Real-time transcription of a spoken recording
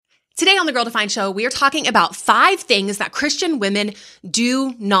Today on the Girl Defined Show, we are talking about 5 things that Christian women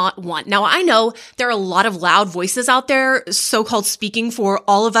do not want. Now, I know there are a lot of loud voices out there, so-called speaking for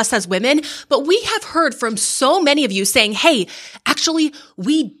all of us as women, but we have heard from so many of you saying, hey, actually,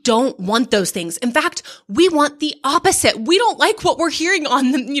 we don't want those things. In fact, we want the opposite. We don't like what we're hearing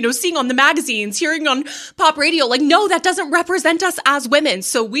on the, seeing on the magazines, hearing on pop radio. Like, no, that doesn't represent us as women.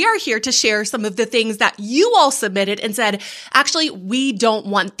 So we are here to share some of the things that you all submitted and said, actually, we don't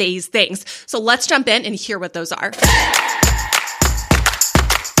want these things. So let's jump in and hear what those are.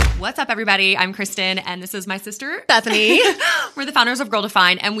 What's up, everybody? I'm Kristen, and this is my sister, Bethany. We're the founders of Girl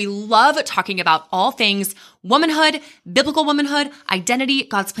Defined, and we love talking about all things womanhood, biblical womanhood, identity,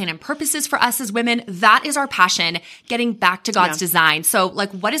 God's plan and purposes for us as women. That is our passion, getting back to God's design. So,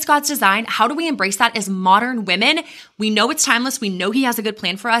 what is God's design? How do we embrace that as modern women? We know it's timeless. We know He has a good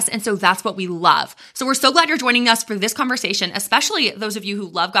plan for us, and so that's what we love. So we're so glad you're joining us for this conversation, especially those of you who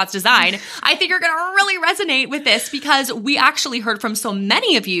love God's design. I think you're going to really resonate with this because we actually heard from so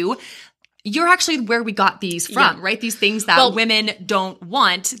many of you. You're actually where we got these from, right? These things that women don't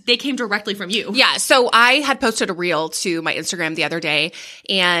want, they came directly from you. Yeah. So I had posted a reel to my Instagram the other day,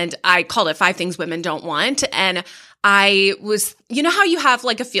 and I called it 5 things women don't want. And I was, how you have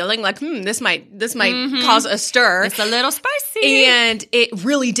a feeling this might cause a stir. It's a little spicy. And it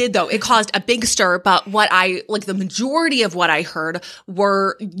really did though. It caused a big stir. But the majority of what I heard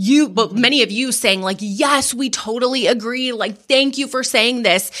were but many of you saying yes, we totally agree. Thank you for saying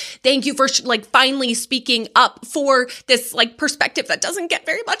this. Thank you for finally speaking up for this perspective that doesn't get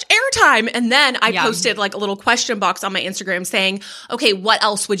very much airtime. And then I posted a little question box on my Instagram saying, okay, what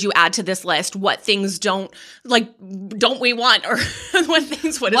else would you add to this list? What things don't we want? Or what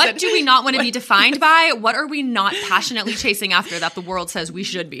do we not want to be defined by? What are we not passionately chasing after that the world says we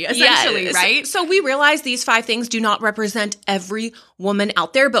should be, essentially, right? So we realize these 5 things do not represent every woman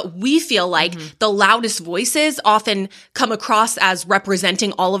out there, but we feel like the loudest voices often come across as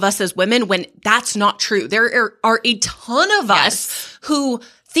representing all of us as women when that's not true. There are a ton of us who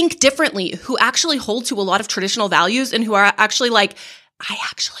think differently, who actually hold to a lot of traditional values and who are actually I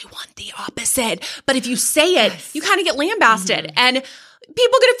actually want the opposite. But if you say it, you kind of get lambasted. And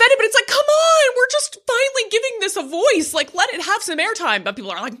people get offended, but it's come on, we're just finally giving this a voice. Let it have some airtime. But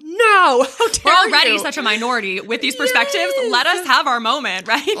people are no, how dare We're already such a minority with these perspectives. Yes. Let us have our moment,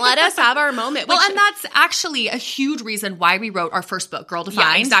 right? Let us have our moment. Well, and that's actually a huge reason why we wrote our first book, Girl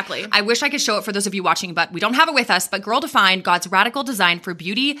Defined. Yeah, exactly. I wish I could show it for those of you watching, but we don't have it with us. But Girl Defined, God's radical design for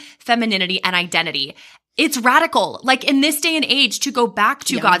beauty, femininity, and identity. It's radical, in this day and age, to go back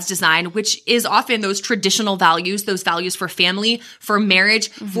to God's design, which is often those traditional values, those values for family, for marriage,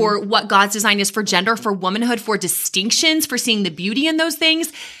 for what God's design is for gender, for womanhood, for distinctions, for seeing the beauty in those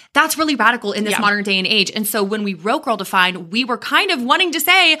things. That's really radical in this modern day and age. And so when we wrote Girl Defined, we were kind of wanting to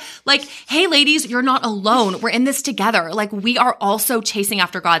say, hey, ladies, you're not alone. We're in this together. We are also chasing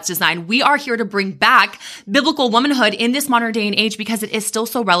after God's design. We are here to bring back biblical womanhood in this modern day and age because it is still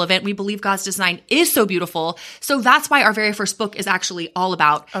so relevant. We believe God's design is so beautiful. So that's why our very first book is actually all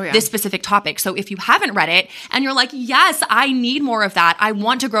about this specific topic. So if you haven't read it and you're yes, I need more of that. I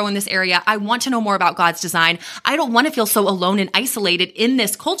want to grow in this area. I want to know more about God's design. I don't want to feel so alone and isolated in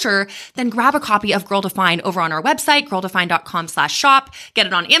this culture. Then grab a copy of Girl Defined over on our website, girldefined.com/shop. Get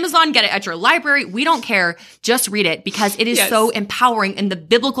it on Amazon, get it at your library. We don't care. Just read it because it is so empowering in the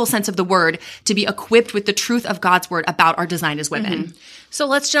biblical sense of the word to be equipped with the truth of God's word about our design as women. So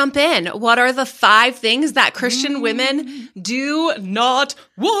let's jump in. What are the 5 things that Christian women do not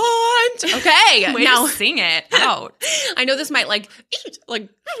want? Okay. Way now to sing it out. I know this might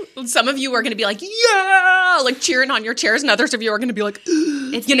some of you are going to be cheering on your chairs, and others of you are going to be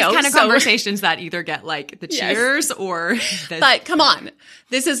it's these kind of conversations that either get the cheers or But come on.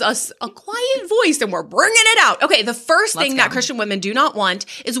 This is a quiet voice and we're bringing it out. Okay. The first thing that Christian women do not want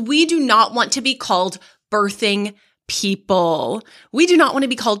is we do not want to be called birthing people. We do not want to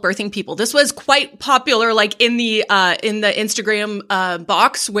be called birthing people. This was quite popular, in the Instagram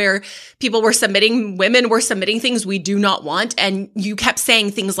box where women were submitting things we do not want, and you kept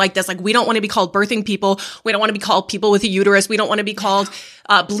saying things like this, we don't want to be called birthing people. We don't want to be called people with a uterus. We don't want to be called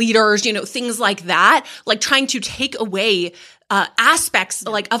bleeders. Things like that. Trying to take away aspects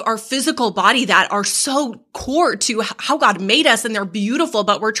of our physical body that are so core to how God made us, and they're beautiful,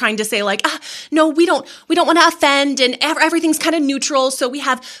 but we're trying to say no, we don't want to offend, and everything's kind of neutral. So we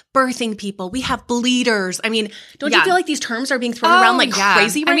have birthing people, we have bleeders. I mean, don't you feel like these terms are being thrown around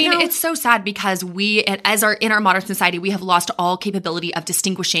crazy right now? It's so sad because in our modern society, we have lost all capability of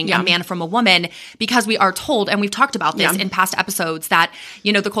distinguishing a man from a woman because we are told, and we've talked about this in past episodes, that,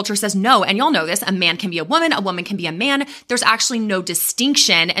 the culture says no, and y'all know this, a man can be a woman can be a man. There's actually actually no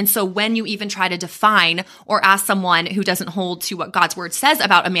distinction. And so when you even try to define or ask someone who doesn't hold to what God's word says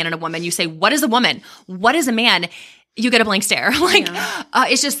about a man and a woman, you say, what is a woman? What is a man? You get a blank stare.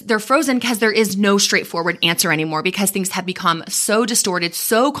 It's just, they're frozen because there is no straightforward answer anymore, because things have become so distorted,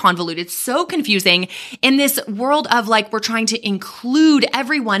 so convoluted, so confusing in this world of like, we're trying to include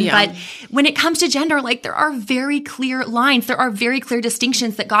everyone. Yeah. But when it comes to gender, like there are very clear lines. There are very clear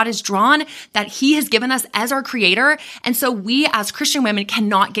distinctions that God has drawn, that he has given us as our creator. And so we as Christian women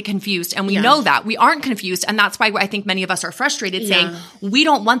cannot get confused. And we know that we aren't confused. And that's why I think many of us are frustrated saying, we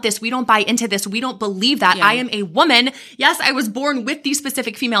don't want this. We don't buy into this. We don't believe that. I am a woman. Yes, I was born with these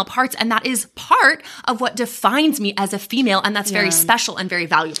specific female parts, and that is part of what defines me as a female, and that's very special and very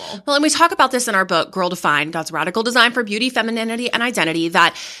valuable. Well, and we talk about this in our book, Girl Defined, God's Radical Design for Beauty, Femininity, and Identity,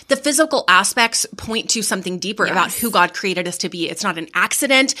 that the physical aspects point to something deeper about who God created us to be. It's not an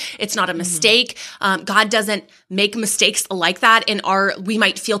accident. It's not a mistake. God doesn't make mistakes like that. We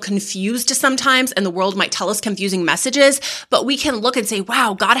might feel confused sometimes, and the world might tell us confusing messages, but we can look and say,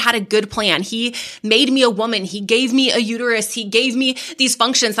 wow, God had a good plan. He made me a woman. He gave me a uterus. He gave me these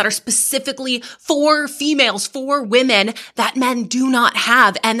functions that are specifically for females, for women, that men do not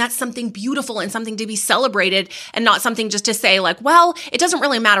have. And that's something beautiful and something to be celebrated, and not something just to say like, well, it doesn't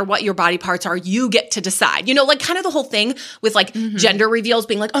really matter what your body parts are. You get to decide, like kind of the whole thing with like gender reveals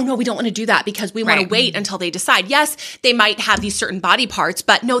being like, oh no, we don't want to do that because we want to wait until they decide. Yes, they might have these certain body parts,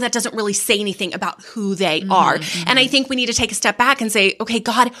 but no, that doesn't really say anything about who they are. And I think we need to take a step back and say, okay,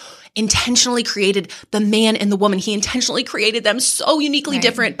 God intentionally created the man and the woman. He intentionally created them so uniquely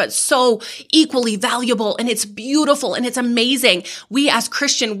different, but so equally valuable. And it's beautiful and it's amazing. We as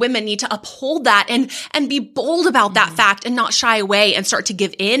Christian women need to uphold that and be bold about that fact, and not shy away and start to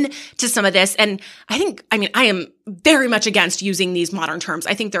give in to some of this. And I am very much against using these modern terms.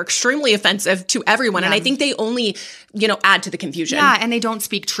 I think they're extremely offensive to everyone. And I think they only, add to the confusion. Yeah. And they don't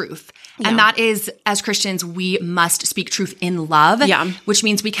speak truth. Yeah. And that is, as Christians, we must speak truth in love, which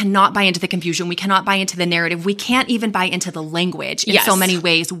means we cannot buy into the confusion. We cannot buy into the narrative. We can't even buy into the language in so many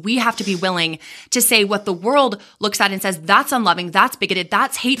ways. We have to be willing to say what the world looks at and says, that's unloving, that's bigoted,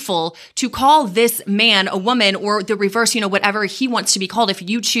 that's hateful, to call this man a woman, or the reverse, whatever he wants to be called. If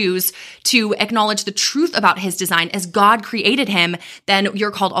you choose to acknowledge the truth about his design as God created him, then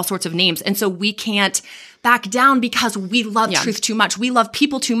you're called all sorts of names. And so we can't back down because we love truth too much. We love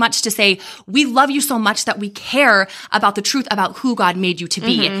people too much to say, we love you so much that we care about the truth about who God made you to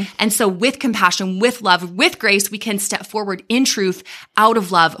be. And so with compassion, with love, with grace, we can step forward in truth out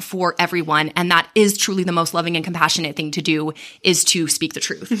of love for everyone. And that is truly the most loving and compassionate thing to do, is to speak the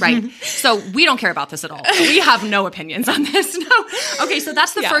truth, right? So we don't care about this at all. We have no opinions on this. No. Okay, so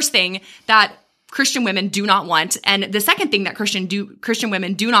that's the first thing that Christian women do not want. And the second thing that Christian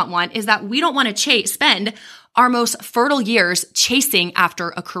women do not want is that we don't want to spend our most fertile years chasing after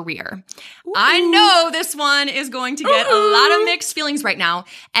a career. Ooh. I know this one is going to get a lot of mixed feelings right now.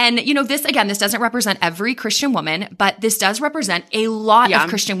 And, this doesn't represent every Christian woman, but this does represent a lot of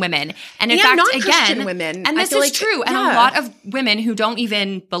Christian women. And in fact, Christian women. And this is true. And a lot of women who don't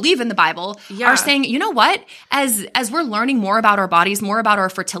even believe in the Bible are saying, you know what? As we're learning more about our bodies, more about our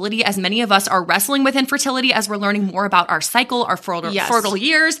fertility, as many of us are wrestling with infertility, as we're learning more about our cycle, our fertile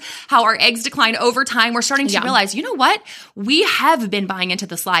years, how our eggs decline over time, we're starting to realize, you know what? We have been buying into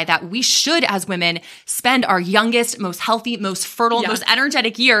this lie that we should, as women, spend our youngest, most healthy, most fertile, most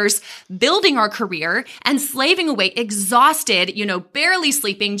energetic years building our career and slaving away, exhausted, barely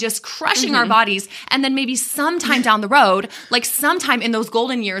sleeping, just crushing our bodies. And then maybe sometime down the road, like sometime in those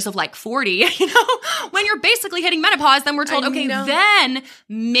golden years of like 40, when you're basically hitting menopause, then we're told, then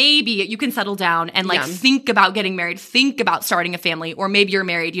maybe you can settle down and think about getting married, think about starting a family, or maybe you're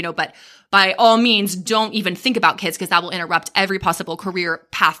married, but by all means, don't even think about kids, because that will interrupt every possible career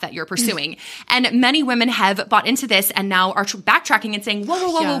path that you're pursuing. And many women have bought into this and now are backtracking and saying,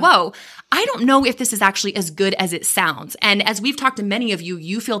 whoa. I don't know if this is actually as good as it sounds. And as we've talked to many of you,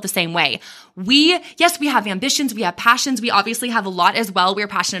 you feel the same way. We have ambitions, we have passions. We obviously have a lot as well. We're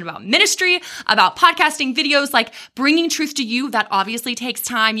passionate about ministry, about podcasting, videos, like bringing truth to you. That obviously takes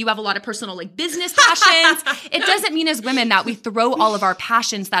time. You have a lot of personal business passions. It doesn't mean as women that we throw all of our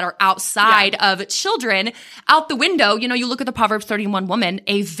passions that are outside of children out the window. You look at the Proverbs 31 woman,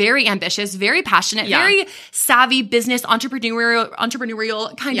 a very ambitious, very passionate, very savvy business,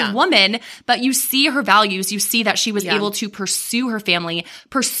 entrepreneurial kind of woman. But you see her values. You see that she was able to pursue her family,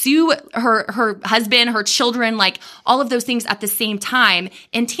 pursue her husband, her children, like all of those things at the same time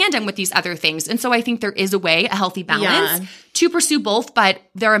in tandem with these other things. And so I think there is a healthy balance to pursue both, but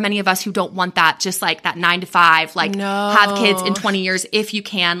there are many of us who don't want that, just like that 9 to 5, like have kids in 20 years if you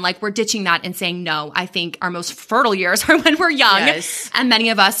can. Like we're ditching that and saying, no, I think our most fertile years are when we're young. Yes. And many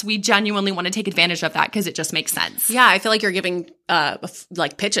of us, we genuinely want to take advantage of that because it just makes sense. Yeah, I feel like you're giving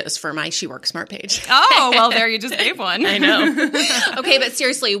like pitches for my She Works Smart page. Oh, well, there you just gave one. I know. Okay, but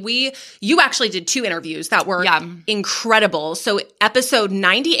seriously, you actually did 2 interviews that were incredible. So episode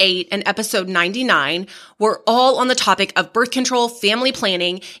 98 and episode 99 were all on the topic of birth control, family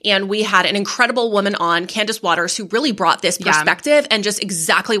planning, and we had an incredible woman on, Candace Waters, who really brought this perspective and just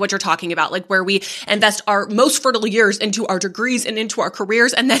exactly what you're talking about, like where we invest our most fertile years into our degrees and into our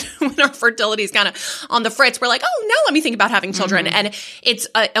careers, and then when our fertility is kind of on the fritz, we're like, oh, now let me think about having children. And it's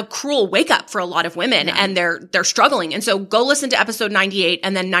a cruel wake up for a lot of women, and they're struggling. And so go listen to episode 98,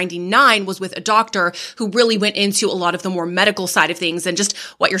 and then 99 was with a doctor who really went into a lot of the more medical side of things and just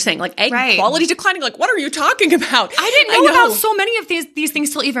what you're saying, like egg quality declining. Like, what are you talking about? I didn't know about so many of these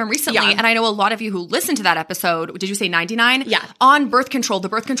things till even recently. And I know a lot of you who listened to that episode, did you say 99? Yeah. On birth control, the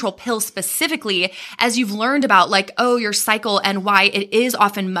birth control pill specifically, as you've learned about like, oh, your cycle and why it is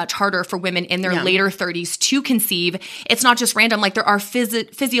often much harder for women in their later 30s to conceive. It's not just random. Like there are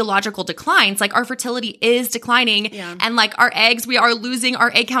physiological declines. Like our fertility is declining and like our eggs, we are losing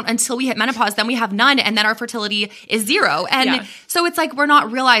our egg count until we hit menopause. Then we have none. And then our fertility is 0. And so it's like, we're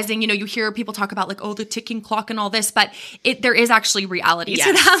not realizing, you hear people talk about like, oh, the ticking clock and all this, but there is actually reality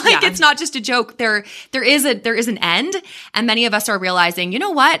to that. Like it's not just a joke. There is an end. And many of us are realizing, you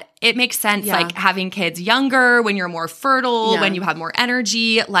know what? It makes sense. Like having kids younger, when you're more fertile, when you have more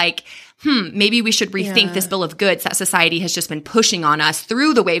energy, like, maybe we should rethink this bill of goods that society has just been pushing on us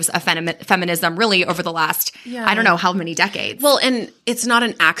through the waves of feminism really over the last, I don't know how many decades. Well, and it's not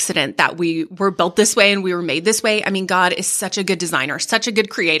an accident that we were built this way and we were made this way. I mean, God is such a good designer, such a good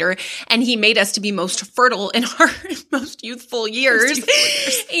creator, and he made us to be most fertile in our most youthful years.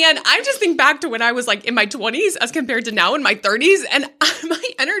 And I just think back to when I was like in my 20s as compared to now in my 30s, and my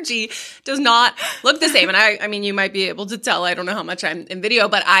energy does not look the same. And I mean, you might be able to tell, I don't know how much I'm in video,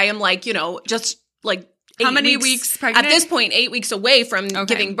 but I am like, just like how many weeks pregnant? At this point, 8 weeks away from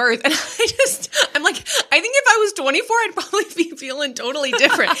giving birth. And I'm like, I think if I was 24, I'd probably be feeling totally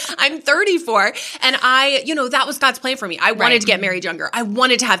different. I'm 34. And that was God's plan for me. I wanted to get married younger. I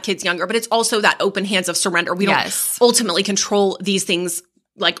wanted to have kids younger, but it's also that open hands of surrender. We don't ultimately control these things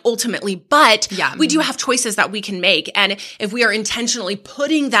like ultimately, but we do have choices that we can make. And if we are intentionally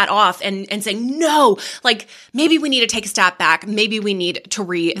putting that off and saying, no, like maybe we need to take a step back. Maybe we need to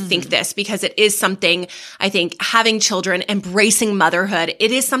rethink this, because it is something, I think, having children, embracing motherhood,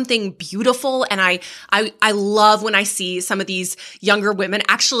 it is something beautiful. And I love when I see some of these younger women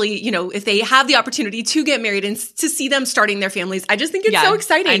actually, if they have the opportunity to get married and to see them starting their families, I just think it's so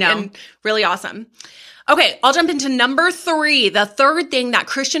exciting and really awesome. Okay, I'll jump into number 3, the third thing that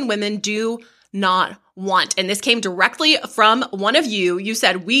Christian women do not want. And this came directly from one of you. You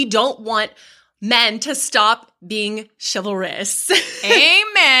said, we don't want men to stop being chivalrous.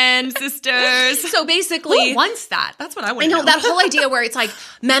 Amen, sisters. So basically, who wants that? That's what I want to know. That whole idea where it's like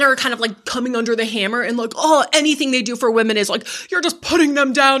men are kind of like coming under the hammer and like, oh, anything they do for women is like, you're just putting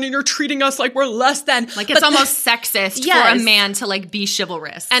them down and you're treating us like we're less than. Like it's almost sexist for a man to like be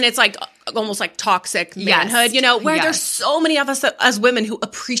chivalrous. And it's like almost like toxic manhood, where there's so many of us as women who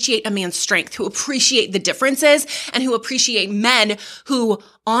appreciate a man's strength, who appreciate the differences, and who appreciate men who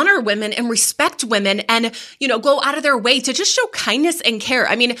honor women and respect women and, go out of their way to just show kindness and care.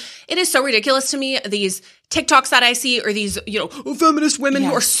 I mean, it is so ridiculous to me, these TikToks that I see, or these, feminist women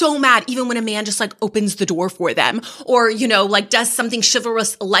who are so mad even when a man just like opens the door for them, or, like does something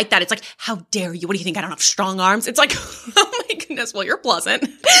chivalrous like that. It's like, how dare you? What do you think? I don't have strong arms? It's like, oh my goodness, well, you're pleasant.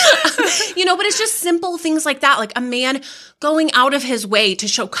 But it's just simple things like that. Like a man going out of his way to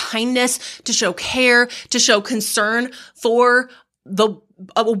show kindness, to show care, to show concern for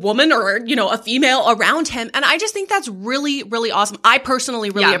a woman or, a female around him. And I just think that's really, really awesome. I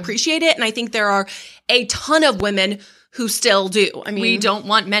personally really appreciate it. And I think there are a ton of women who still do. I mean, we don't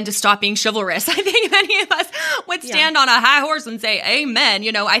want men to stop being chivalrous. I think many of us would stand on a high horse and say, amen.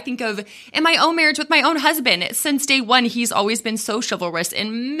 I think of in my own marriage with my own husband, since day one, he's always been so chivalrous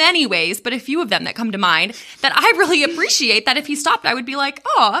in many ways, but a few of them that come to mind that I really appreciate that if he stopped, I would be like,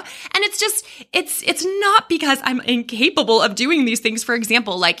 oh, and it's just, it's not because I'm incapable of doing these things. For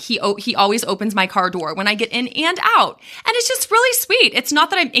example, like he always opens my car door when I get in and out. And it's just really sweet. It's not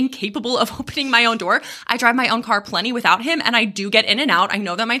that I'm incapable of opening my own door. I drive my own car plenty without him, and I do get in and out. I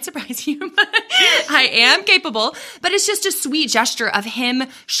know that might surprise you, I am capable. But it's just a sweet gesture of him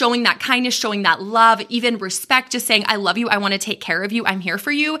showing that kindness, showing that love, even respect, just saying, I love you. I want to take care of you. I'm here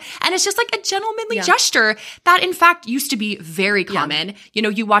for you. And it's just like a gentlemanly gesture that in fact used to be very common. Yeah. You know,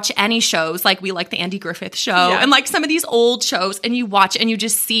 you watch any shows, like we like the Andy Griffith Show and like some of these old shows, and you watch and you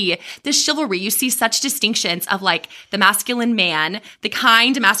just see this chivalry. You see such distinctions of like the masculine man, the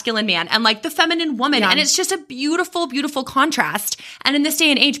kind masculine man, and like the feminine woman. And it's just a beautiful, beautiful contrast. And in this day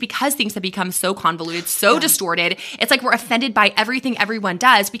and age, because things have become so convoluted, so distorted, it's like we're offended by everything everyone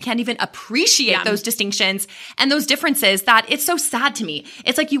does. We can't even appreciate those distinctions and those differences, that it's so sad to me.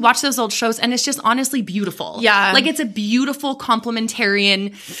 It's like you watch those old shows and it's just honestly beautiful. Yeah. Like it's a beautiful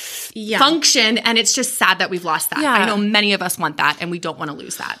complementarian function, and it's just sad that we've lost that. Yeah. I know many of us want that, and we don't want to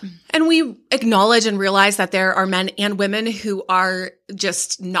lose that. And we acknowledge and realize that there are men and women who are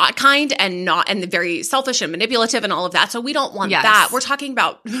just not kind and very selfish and manipulative and all of that. So we don't want that. We're talking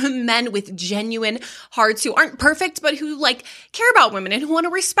about men with genuine hearts who aren't perfect, but who like care about women and who want to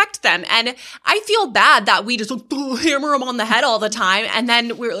respect them. And I feel bad that we just hammer them on the head all the time. And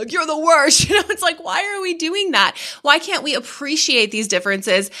then we're like, you're the worst. You know, it's like, why are we doing that? Why can't we appreciate these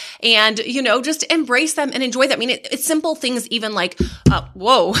differences and, you know, just embrace them and enjoy them? I mean, it's simple things, even like,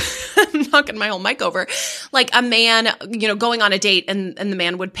 whoa, I'm knocking my whole mic over. Like a man, you know, going on a date and the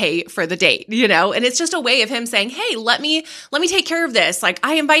man would pay for the date, you know? And it's just a way of him saying, hey, let me take care of this. Like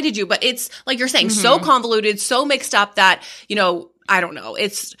I invited you, but it's like you're saying, so convoluted, so mixed up that, you know, I don't know.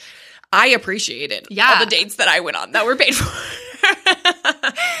 I appreciated all the dates that I went on that were paid for.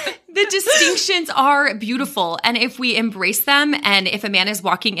 The distinctions are beautiful. And if we embrace them, and if a man is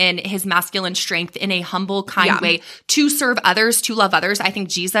walking in his masculine strength in a humble, kind way to serve others, to love others, I think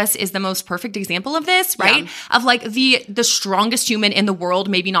Jesus is the most perfect example of this, right? Yeah. Of like the strongest human in the world,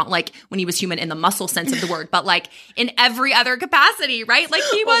 maybe not like when he was human in the muscle sense of the word, but like in every other capacity, right? Like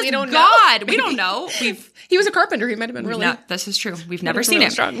he was God. We don't know. He was a carpenter. He might have been really. No, this is true. We've never seen him.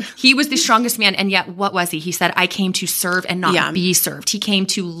 Strong. He was the strongest man. And yet what was he? He said, I came to serve and not be served. He came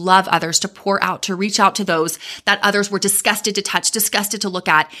to love others, to pour out, to reach out to those that others were disgusted to touch, disgusted to look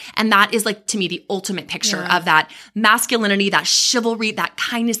at. And that is like, to me, the ultimate picture of that masculinity, that chivalry, that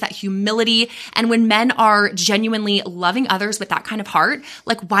kindness, that humility. And when men are genuinely loving others with that kind of heart,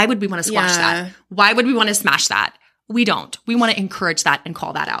 like why would we want to squash that? Why would we want to smash that? We don't. We want to encourage that and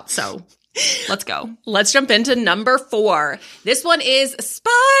call that out. So let's go. Let's jump into number 4. This one is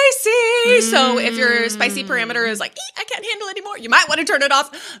spicy. So if your spicy parameter is like, I can't handle it anymore, you might want to turn it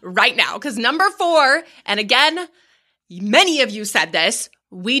off right now. Because number 4, and again, many of you said this,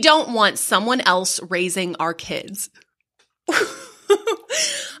 we don't want someone else raising our kids.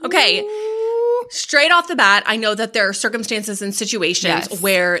 Okay. Straight off the bat, I know that there are circumstances and situations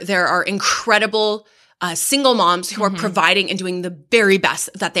where there are incredible single moms who are providing and doing the very best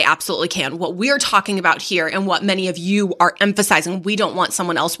that they absolutely can. What we're talking about here, and what many of you are emphasizing, we don't want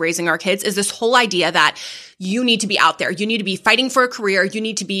someone else raising our kids, is this whole idea that you need to be out there. You need to be fighting for a career. You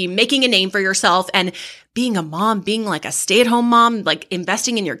need to be making a name for yourself. And being a mom, being like a stay-at-home mom, like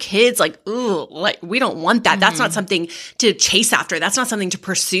investing in your kids, like, ooh, like we don't want that. That's not something to chase after. That's not something to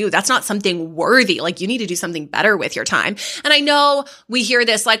pursue. That's not something worthy. Like you need to do something better with your time. And I know we hear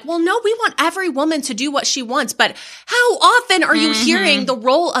this like, well, no, we want every woman to do what she wants. But how often are you hearing the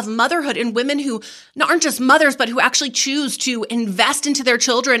role of motherhood in women who aren't just mothers, but who actually choose to invest into their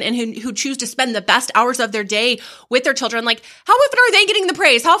children and who choose to spend the best hours of their day with their children? Like how often are they getting the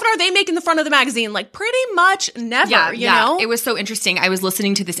praise? How often are they making the front of the magazine? Like pretty much never, you know? It was so interesting. I was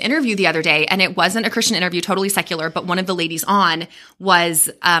listening to this interview the other day, and it wasn't a Christian interview, totally secular, but one of the ladies on was,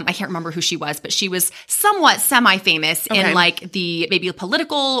 I can't remember who she was, but she was somewhat semi-famous in like the maybe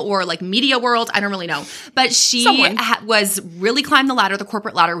political or like media world. I don't really know. But she was really climbed the ladder, the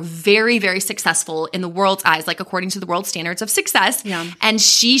corporate ladder, very, very successful in the world's eyes, like according to the world standards of success. Yeah. And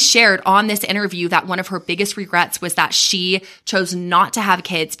she shared on this interview that one of her biggest regrets was that she chose not to have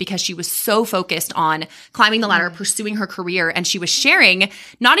kids because she was so focused on climbing the ladder, pursuing her career. And she was sharing, I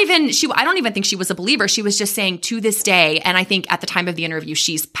don't even think she was a believer. She was just saying to this day, and I think at the time of the interview,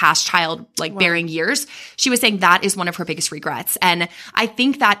 she's past child, like bearing years. She was saying that is one of her biggest regrets. And I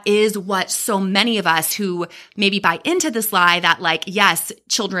think that is what so many of us who maybe buy into this lie that like, yes,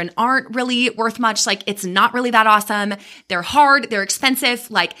 children aren't really worth much. Like it's not really that awesome. They're hard. They're expensive.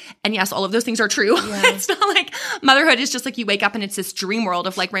 Like, and yes, all of those things are true. Yeah. It's not like motherhood is just like you wake up and it's this dream world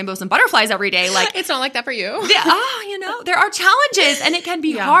of like rainbows and butterflies every day. Like it's not like that for you. There are challenges and it can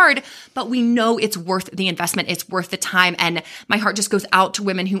be hard, but we know it's worth the investment. It's worth the time. And my heart just goes out to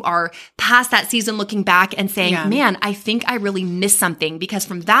women who are past that season looking back and saying, man, I think I really missed something, because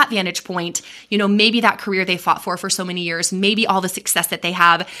from that vantage point, maybe that career they fought for so many years, maybe all the success that they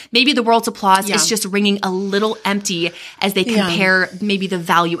have, maybe the world's applause is just ringing a little empty as they compare maybe the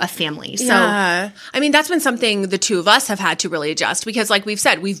value of family. So, I mean, that's been something the two of us have had to really adjust, because like we've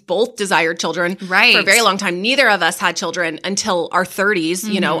said, we've both desired children for a very long time. Neither of us had children until our 30s.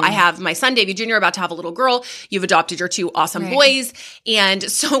 I have my son, Davey Jr., about to have a little girl. You've adopted your two awesome boys. And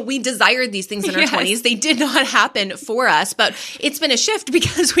so we desired these things in our 20s. They did not happen for us, but it's been a shift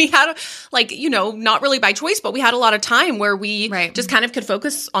because we had not really by choice, but we had a lot of time where we just kind of could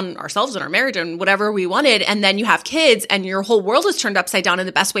focus on ourselves and our marriage and whatever we wanted. And then you have kids and your whole world is turned upside down in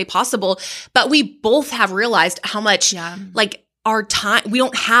the best way possible. But we both have realized how much our time, we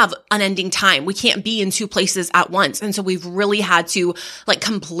don't have unending time. We can't be in two places at once. And so we've really had to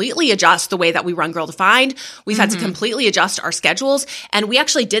completely adjust the way that we run Girl Defined. We've had to completely adjust our schedules. And we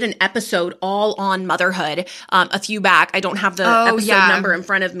actually did an episode all on motherhood a few back. I don't have the episode number in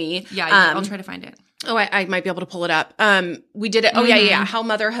front of me. I'll try to find it. Oh, I might be able to pull it up. We did it. Oh, How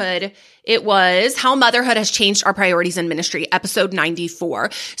Motherhood Has Changed Our Priorities in Ministry, episode 94.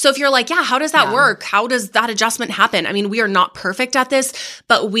 So if you're like, how does that work? How does that adjustment happen? I mean, we are not perfect at this,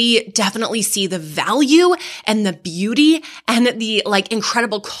 but we definitely see the value and the beauty and the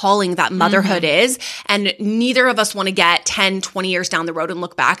incredible calling that motherhood is. And neither of us want to get 10, 20 years down the road and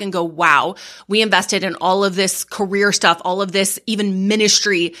look back and go, wow, we invested in all of this career stuff, all of this even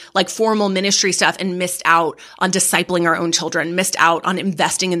ministry, formal ministry stuff, and missed out on discipling our own children, missed out on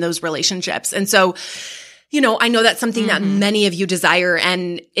investing in those relationships. And so, I know that's something that many of you desire,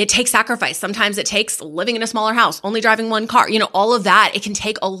 and it takes sacrifice. Sometimes it takes living in a smaller house, only driving one car, all of that. It can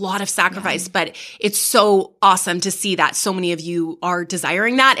take a lot of sacrifice, but it's so awesome to see that so many of you are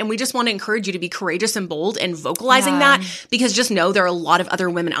desiring that. And we just want to encourage you to be courageous and bold and vocalizing that, because just know there are a lot of other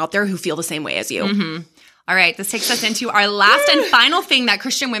women out there who feel the same way as you. All right, this takes us into our last and final thing that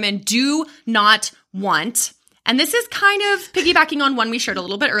Christian women do not want. And this is kind of piggybacking on one we shared a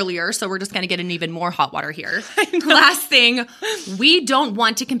little bit earlier, so we're just going to get in even more hot water here. Last thing, we don't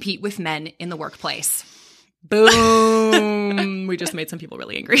want to compete with men in the workplace. Boom. We just made some people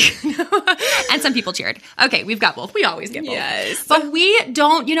really angry. And some people cheered. Okay, we've got both. We always get both. Yes. But we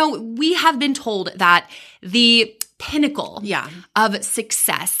don't, we have been told that the pinnacle of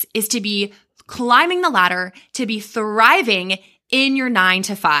success is to be climbing the ladder, to be thriving in your 9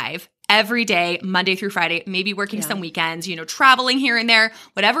 to 5 every day, Monday through Friday, maybe working some weekends, traveling here and there,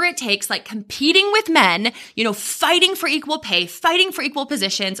 whatever it takes, competing with men, fighting for equal pay, fighting for equal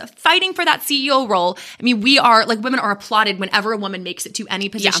positions, fighting for that CEO role. I mean, we are women are applauded whenever a woman makes it to any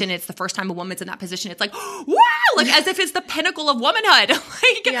position. It's the first time a woman's in that position. It's wow, as if it's the pinnacle of womanhood.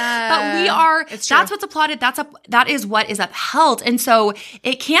 But we are, that's what's applauded. That is what is upheld. And so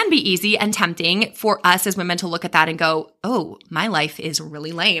it can be easy and tempting for us as women to look at that and go, oh, my life is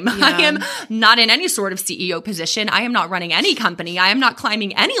really lame. I am not in any sort of CEO position. I am not running any company. I am not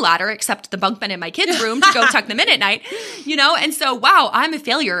climbing any ladder except the bunk bed in my kids' room to go tuck them in at night, And so, wow, I'm a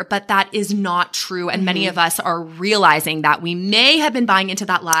failure, but that is not true. And many of us are realizing that we may have been buying into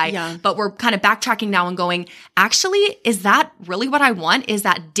that lie, but we're kind of backtracking now and going, actually, is that really what I want? Is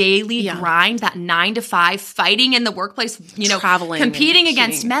that daily grind, that 9 to 5, fighting in the workplace, traveling, competing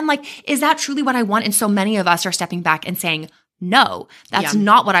against men? Is that truly what I want? And so many of us are stepping back and saying, no, that's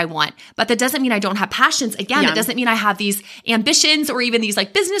not what I want. But that doesn't mean I don't have passions. Again, it doesn't mean I have these ambitions or even these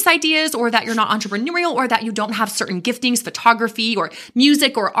business ideas, or that you're not entrepreneurial, or that you don't have certain giftings, photography or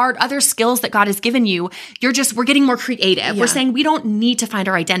music or art, other skills that God has given you. We're getting more creative. We're saying we don't need to find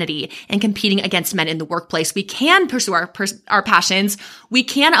our identity in competing against men in the workplace. We can pursue our passions. We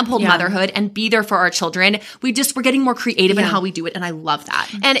can uphold motherhood and be there for our children. We're getting more creative in how we do it. And I love that.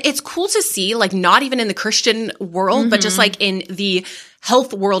 And it's cool to see, not even in the Christian world, but just in the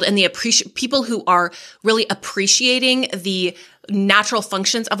health world and the people who are really appreciating the natural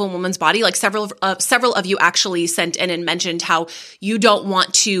functions of a woman's body. Several of you actually sent in and mentioned how you don't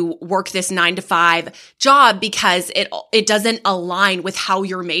want to work this 9 to 5 job because it doesn't align with how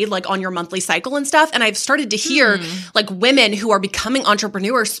you're made, on your monthly cycle and stuff. And I've started to hear women who are becoming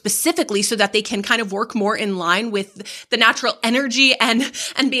entrepreneurs specifically so that they can kind of work more in line with the natural energy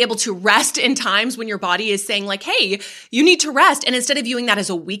and be able to rest in times when your body is saying hey, you need to rest. And instead of viewing that as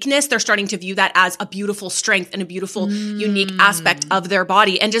a weakness. They're starting to view that as a beautiful strength and a beautiful, unique aspect of their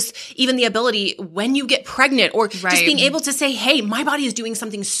body. And just even the ability when you get pregnant or just being able to say, hey, my body is doing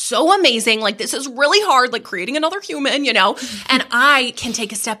something so amazing. Like this is really hard, like creating another human, and I can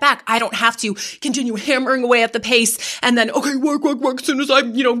take a step back. I don't have to continue hammering away at the pace and then, okay, work as soon as I,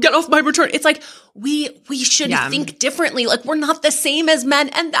 get off my return. It's like, we should think differently. Like we're not the same as men,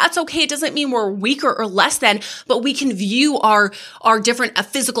 and that's okay. It doesn't mean we're weaker or less than, but we can view our different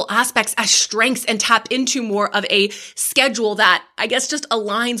physical aspects as strengths and tap into more of a schedule that I guess just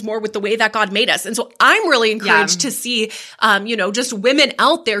aligns more with the way that God made us. And so I'm really encouraged to see, just women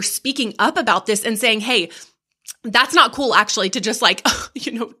out there speaking up about this and saying, hey, that's not cool actually to just like,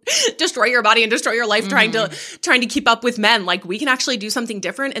 destroy your body and destroy your life trying to keep up with men. Like we can actually do something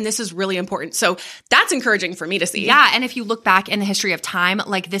different. And this is really important. So that's encouraging for me to see. Yeah. And if you look back in the history of time,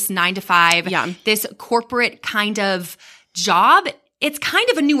 like this 9 to 5, this corporate kind of job, it's kind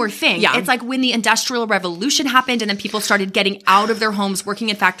of a newer thing. Yeah. It's like when the Industrial Revolution happened and then people started getting out of their homes, working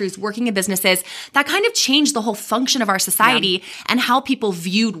in factories, working in businesses, that kind of changed the whole function of our society and how people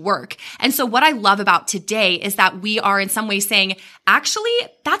viewed work. And so what I love about today is that we are in some ways saying, actually,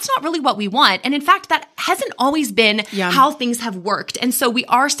 that's not really what we want. And in fact, that hasn't always been how things have worked. And so we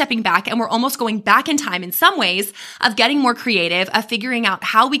are stepping back and we're almost going back in time in some ways of getting more creative, of figuring out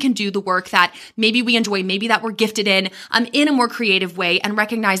how we can do the work that maybe we enjoy, maybe that we're gifted in a more creative way, and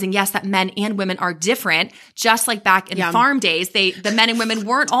recognizing, yes, that men and women are different. Just like back in farm days, the men and women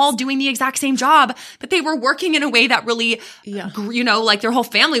weren't all doing the exact same job, but they were working in a way that really, like their whole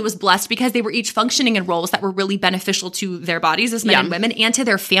family was blessed because they were each functioning in roles that were really beneficial to their bodies as men and women and to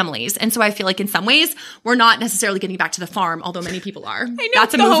their families. And so I feel like in some ways, we're not necessarily getting back to the farm, although many people are. I know,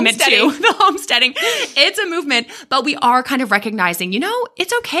 that's a movement too. The homesteading. It's a movement, but we are kind of recognizing,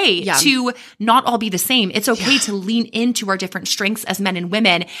 it's okay to not all be the same. It's okay to lean into our different strengths as men and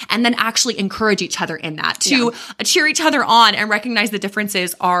women, and then actually encourage each other in that, to cheer each other on and recognize the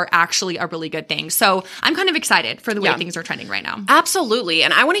differences are actually a really good thing. So I'm kind of excited for the way things are trending right now. Absolutely.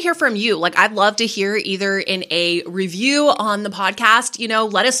 And I want to hear from you. Like, I'd love to hear either in a review on the podcast,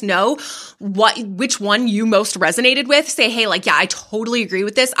 let us know which one you most resonated with. Say, hey, I totally agree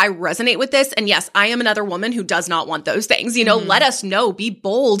with this. I resonate with this. And yes, I am another woman who does not want those things. Let us know, be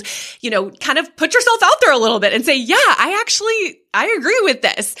bold, kind of put yourself out there a little bit and say, yeah, I agree with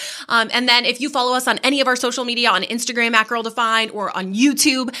this. And then if you follow us on any of our social media, on Instagram at Girl Defined or on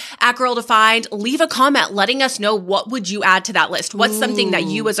YouTube at Girl Defined, leave a comment letting us know what would you add to that list. What's something that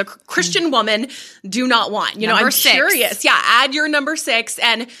you as a Christian woman do not want? I'm curious. Yeah, add your number 6.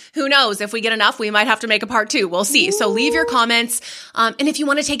 And who knows, if we get enough, we might have to make a part 2. We'll see. So leave your comments. And if you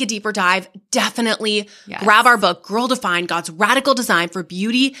want to take a deeper dive, definitely grab our book, Girl Defined, God's Radical Design for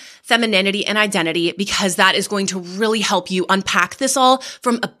Beauty, Femininity, and Identity, because that is going to really help you unpack this all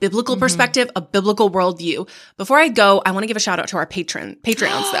from a biblical perspective, a biblical worldview. Before I go, I want to give a shout out to our Patreons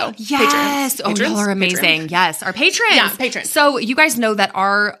though. Yes. Patrons. Y'all are amazing. Yes. Our patrons. Yeah, patrons. So you guys know that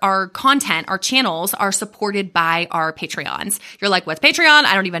our content, our channels are supported by our Patreons. You're like, what's Patreon?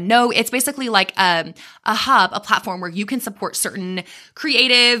 I don't even know. It's basically like a hub, a platform where you can support certain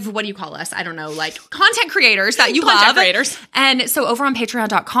creative, what do you call us? I don't know, like content creators that you love. Creators. And so over on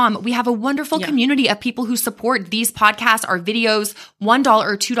patreon.com, we have a wonderful community of people who support these podcasts, our videos, $1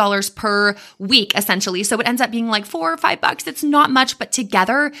 or $2 per week, essentially. So it ends up being like $4 or $5. It's not much, but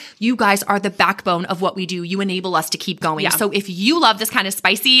together, you guys are the backbone of what we do. You enable us to keep going. So if you love this kind of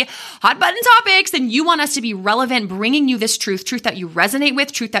spicy, hot button topics, and you want us to be relevant, bringing you this truth that you resonate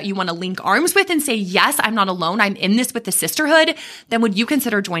with, truth that you want to link arms with and say, yes, I'm not alone. I'm in this with the sisterhood. Then would you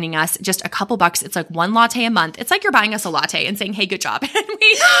consider joining us? Just a couple bucks. It's like one latte a month. It's like you're buying us a latte and saying, hey, good job. And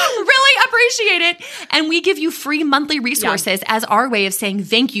we really appreciate it. And we give you free monthly resources as our way of saying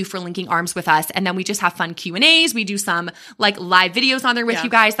thank you for linking arms with us. And then we just have fun Q&As. We do some like live videos on there with you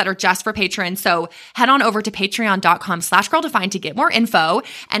guys that are just for patrons. So head on over to patreon.com/girldefined to get more info.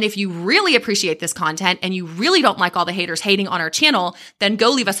 And if you really appreciate this content and you really don't like all the haters hating on our channel, then go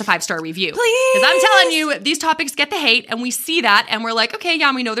leave us a 5-star review. Please. Because I'm telling you, these topics get the hate and we see that and we're like, okay,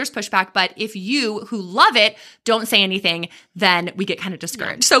 yeah, we know there's pushback. But if you who love it don't say anything, then we get kind of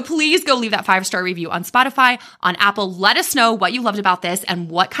discouraged. So please go leave that 5-star review on Spotify, on Apple. Let us know what you loved about this and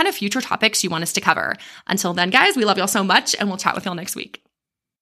what kind of future topics you want us to cover. Until then, guys, we love y'all so much and we'll chat with y'all next week.